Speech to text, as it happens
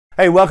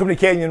Hey, welcome to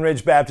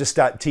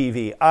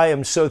CanyonRidgeBaptist.tv. I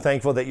am so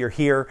thankful that you're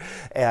here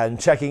and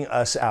checking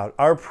us out.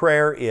 Our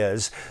prayer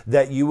is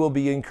that you will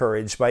be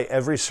encouraged by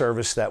every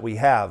service that we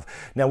have.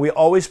 Now, we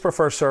always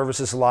prefer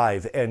services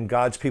live and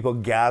God's people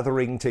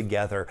gathering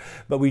together,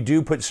 but we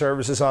do put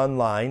services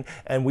online,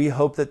 and we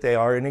hope that they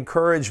are an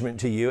encouragement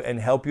to you and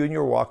help you in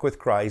your walk with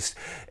Christ,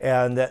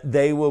 and that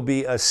they will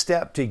be a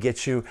step to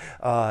get you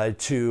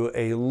to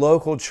a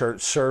local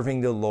church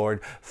serving the Lord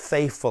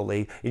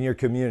faithfully in your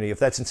community. If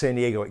that's in San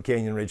Diego at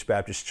Canyon Ridge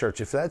Baptist Church.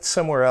 If that's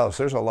somewhere else,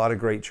 there's a lot of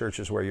great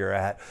churches where you're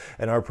at,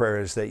 and our prayer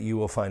is that you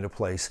will find a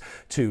place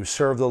to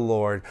serve the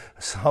Lord,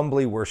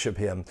 humbly worship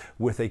Him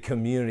with a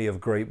community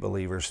of great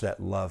believers that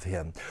love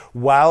Him.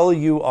 While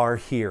you are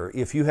here,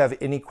 if you have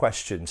any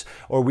questions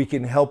or we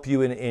can help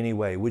you in any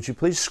way, would you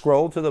please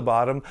scroll to the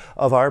bottom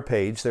of our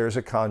page? There's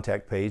a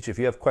contact page. If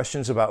you have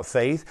questions about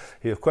faith,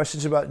 if you have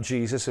questions about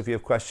Jesus, if you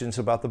have questions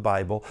about the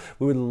Bible,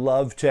 we would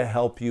love to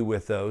help you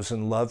with those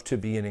and love to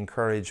be an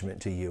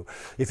encouragement to you.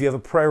 If you have a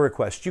prayer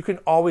request, you can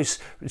always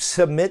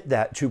submit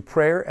that to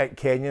prayer at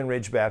Canyon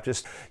Ridge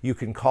Baptist. You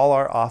can call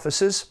our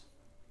offices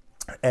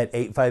at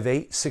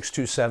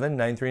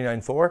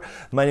 858-627-9394.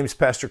 My name is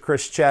Pastor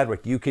Chris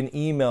Chadwick. You can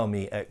email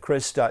me at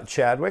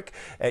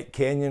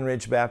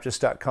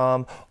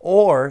chris.chadwick@canyonridgebaptist.com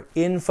or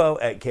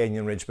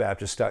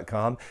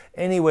info@canyonridgebaptist.com.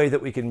 Any way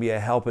that we can be a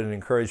help and an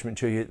encouragement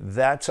to you,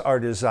 that's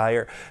our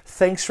desire.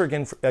 Thanks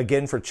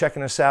again for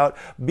checking us out.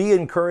 Be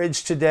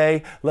encouraged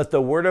today. Let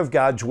the Word of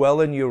God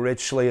dwell in you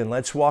richly, and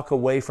let's walk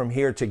away from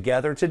here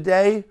together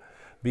today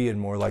being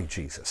more like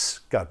Jesus.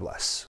 God bless.